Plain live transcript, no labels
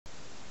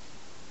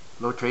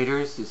Hello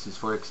traders, this is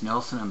Forex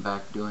Nelson. I'm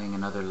back doing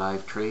another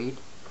live trade.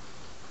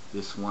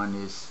 This one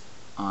is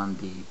on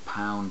the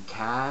pound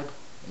CAD,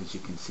 as you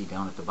can see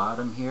down at the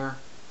bottom here.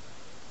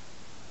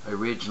 I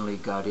originally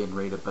got in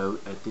right about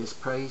at this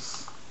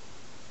price.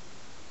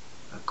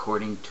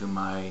 According to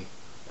my,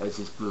 as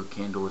this blue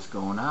candle was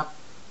going up,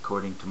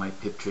 according to my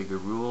pip trigger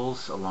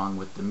rules along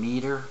with the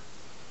meter,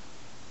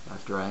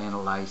 after I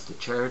analyzed the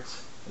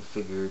charts, I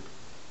figured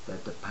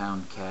that the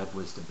pound CAD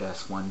was the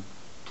best one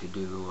to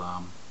do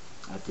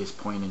at this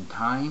point in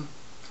time.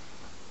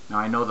 Now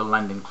I know the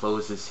London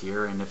closes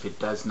here, and if it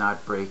does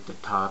not break the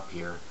top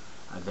here,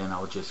 then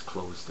I'll just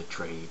close the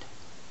trade.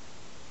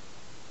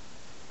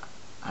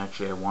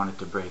 Actually, I want it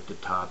to break the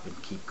top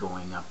and keep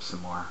going up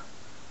some more,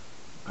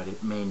 but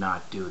it may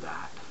not do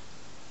that.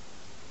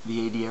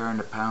 The ADR in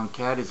the pound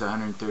CAD is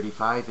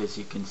 135, as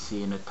you can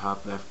see in the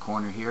top left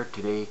corner here.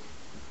 Today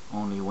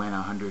only went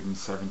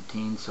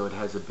 117, so it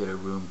has a bit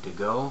of room to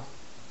go.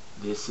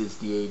 This is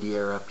the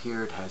ADR up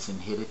here. It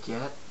hasn't hit it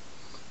yet,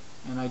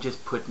 and I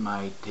just put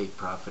my take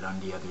profit on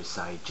the other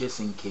side just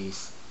in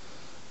case,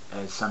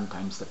 as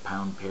sometimes the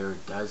pound pair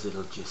does,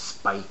 it'll just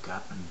spike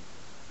up, and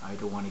I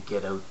don't want to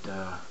get out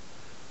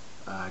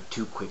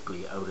too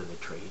quickly out of the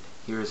trade.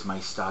 Here's my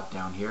stop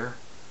down here,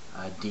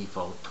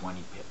 default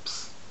 20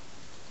 pips.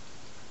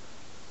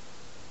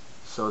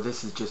 So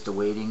this is just a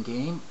waiting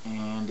game,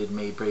 and it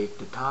may break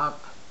the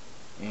top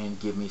and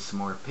give me some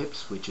more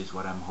pips, which is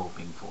what I'm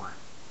hoping for.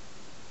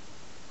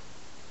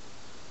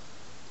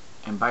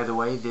 And by the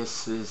way,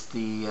 this is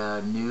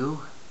the new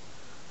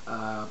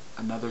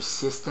another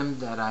system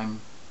that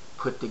I'm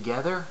put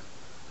together.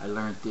 I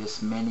learned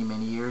this many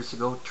years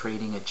ago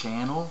trading a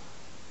channel.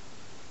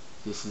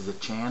 This is a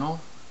channel,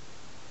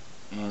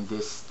 and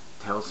this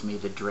tells me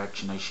the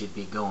direction I should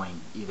be going,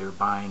 either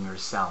buying or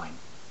selling.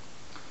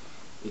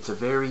 It's a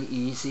very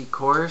easy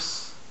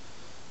course,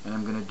 and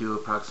I'm going to do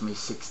approximately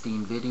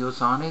 16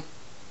 videos on it.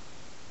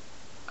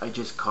 I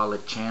just call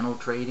it channel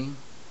trading,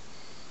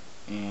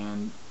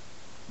 and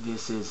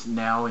this is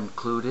now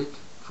included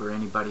for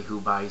anybody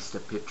who buys the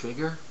pip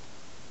trigger.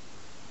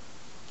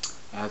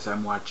 As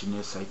I'm watching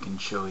this, I can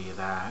show you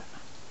that.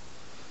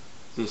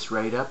 This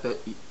write-up that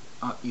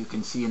you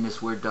can see in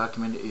this Word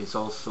document is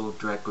also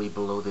directly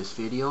below this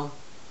video,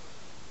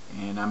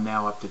 and I'm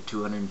now up to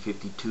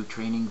 252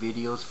 training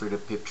videos for the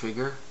pip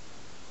trigger.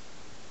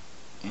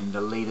 And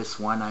the latest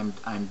one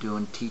I'm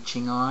doing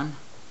teaching on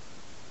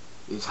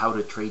is how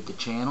to trade the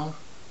channel.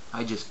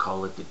 I just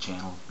call it the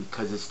channel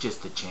because it's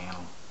just a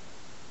channel.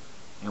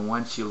 And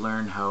once you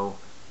learn how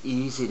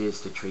easy it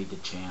is to trade the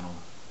channel,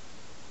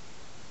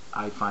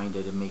 I find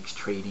that it makes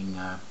trading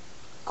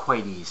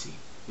quite easy.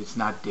 It's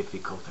not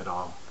difficult at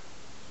all.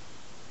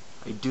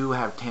 I do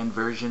have 10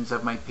 versions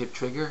of my pip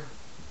trigger.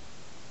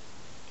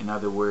 In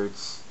other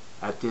words,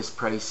 at this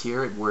price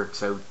here, it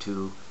works out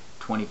to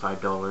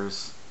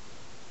 $25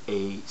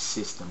 a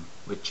system,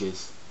 which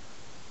is,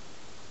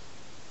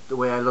 the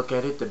way I look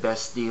at it, the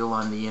best deal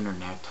on the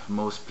internet.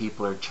 Most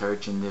people are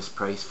charging this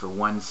price for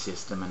one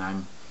system,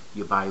 and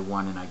you buy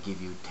one and I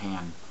give you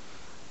 10.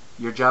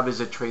 Your job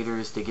as a trader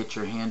is to get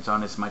your hands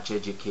on as much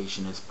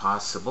education as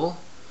possible,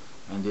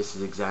 and this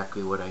is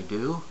exactly what I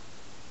do.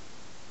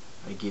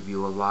 I give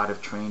you a lot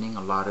of training,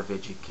 a lot of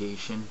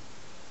education,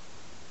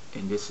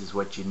 and this is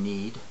what you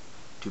need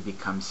to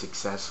become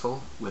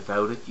successful.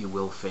 Without it, you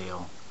will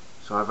fail.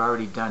 So I've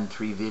already done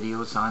 3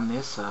 videos on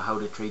this, how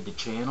to trade the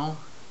channel,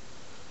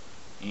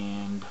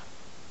 and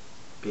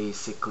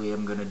basically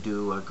I'm going to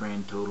do a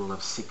grand total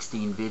of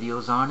 16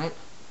 videos on it.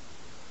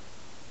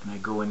 And I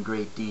go in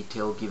great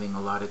detail, giving a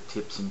lot of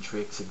tips and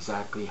tricks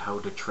exactly how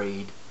to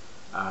trade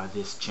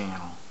this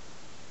channel.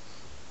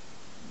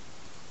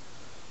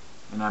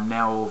 And I'm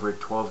now over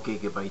 12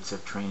 gigabytes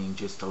of training,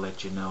 just to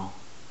let you know.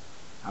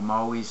 I'm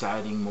always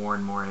adding more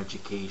and more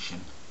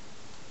education.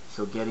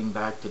 So getting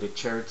back to the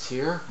charts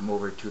here, I'm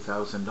over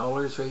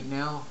 $2,000 right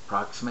now,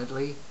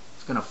 approximately.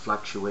 It's going to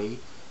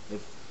fluctuate.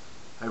 If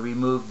I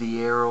remove the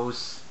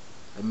arrows,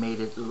 I made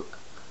it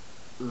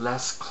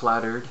less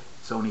cluttered.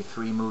 It's only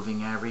 3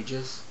 moving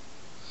averages,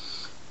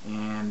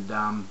 and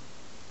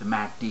the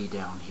MACD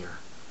down here,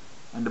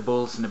 and the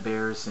bulls and the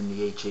bears and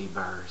the HA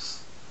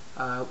bars,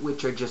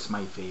 which are just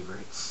my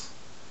favorites.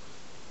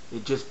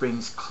 It just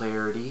brings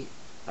clarity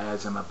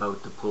as I'm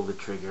about to pull the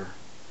trigger.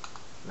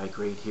 Like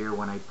right here,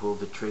 when I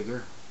pulled the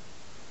trigger,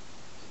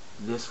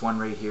 this one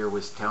right here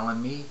was telling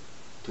me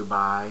to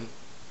buy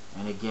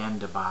and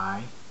again to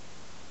buy.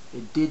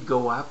 It did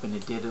go up and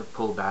it did a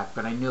pullback,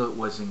 but I knew it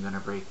wasn't going to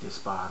break this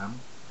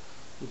bottom.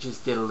 It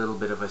just did a little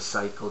bit of a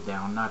cycle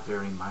down, not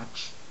very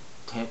much,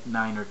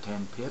 9 or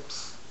 10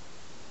 pips.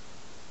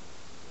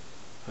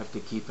 Have to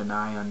keep an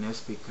eye on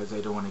this because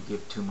I don't want to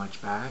give too much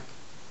back.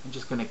 I'm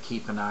just going to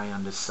keep an eye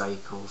on the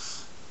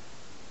cycles.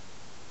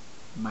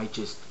 Might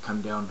just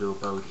come down to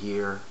about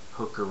here,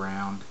 hook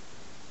around.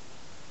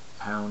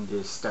 Pound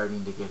is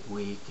starting to get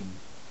weak, and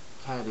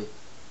CAD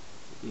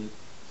it's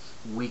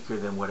weaker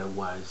than what it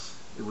was.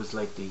 It was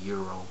like the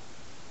euro.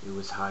 It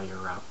was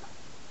higher up.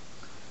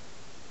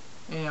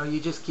 You know, you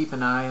just keep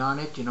an eye on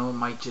it. You know, it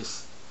might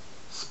just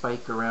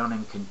spike around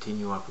and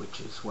continue up, which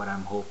is what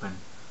I'm hoping.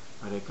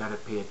 But I gotta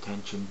pay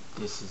attention.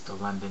 This is the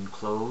London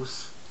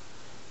close,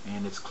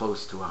 and it's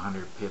close to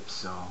 100 pips,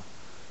 so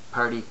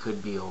party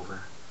could be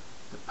over.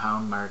 The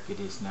pound market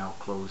is now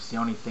closed. The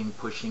only thing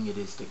pushing it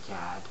is the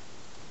CAD.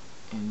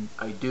 And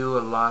I do a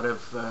lot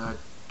of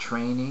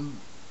training,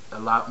 a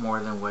lot more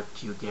than what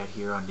you get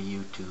here on the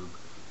YouTube.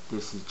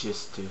 This is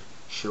just to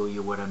show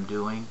you what I'm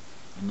doing,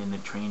 and then the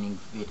training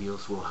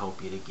videos will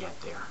help you to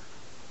get there.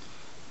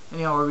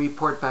 Anyhow, I'll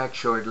report back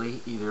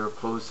shortly. Either I'll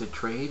close the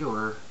trade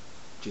or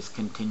just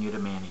continue to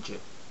manage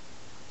it.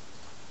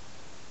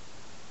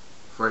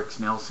 Forex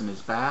Nelson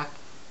is back.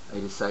 I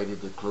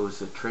decided to close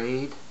the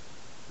trade.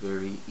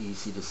 Very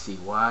easy to see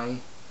why.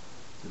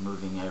 The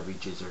moving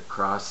averages are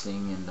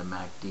crossing and the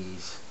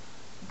MACD's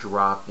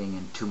dropping,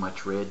 and too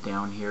much red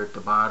down here at the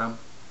bottom.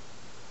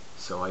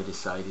 So I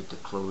decided to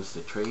close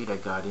the trade. I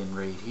got in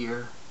right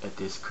here at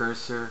this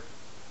cursor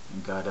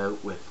and got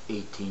out with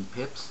 18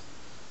 pips.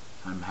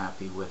 I'm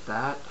happy with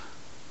that.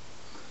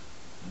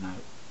 And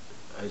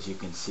as you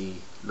can see,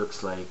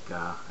 looks like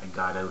I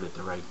got out at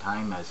the right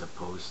time, as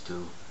opposed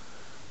to,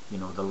 you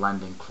know, the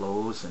London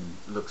close, and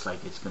looks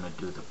like it's going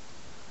to do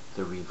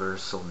the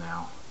reversal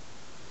now.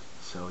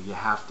 So you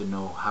have to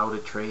know how to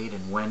trade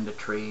and when to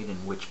trade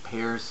and which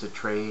pairs to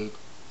trade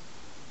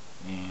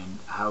and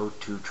how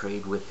to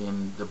trade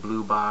within the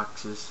blue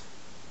boxes.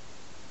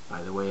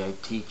 By the way, I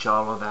teach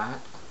all of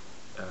that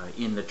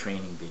in the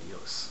training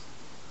videos.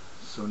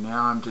 So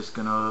now I'm just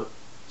going to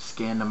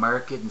scan the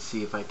market and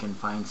see if I can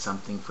find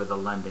something for the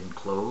London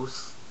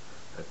close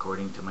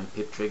according to my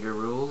pip trigger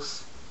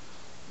rules.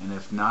 And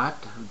if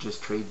not, I'll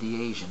just trade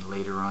the Asian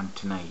later on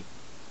tonight.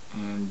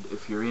 And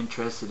if you're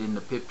interested in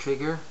the pip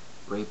trigger,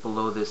 right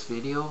below this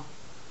video,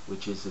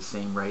 which is the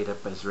same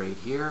write-up as right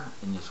here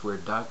in this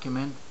Word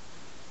document,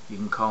 you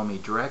can call me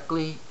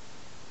directly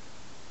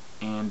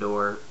and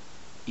or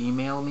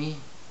email me.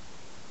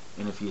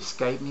 And if you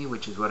Skype me,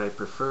 which is what I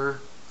prefer,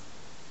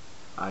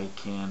 I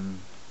can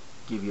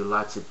give you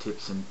lots of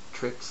tips and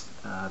tricks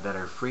that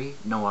are free,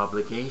 no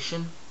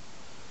obligation,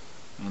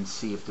 and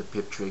see if the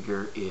pip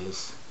trigger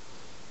is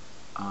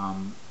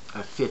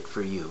a fit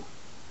for you.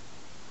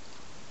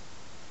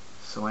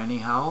 So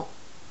anyhow,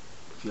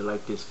 if you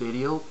like this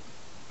video,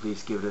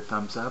 please give it a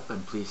thumbs up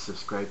and please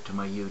subscribe to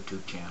my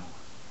YouTube channel.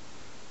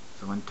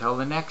 So until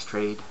the next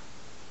trade,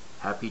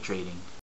 happy trading.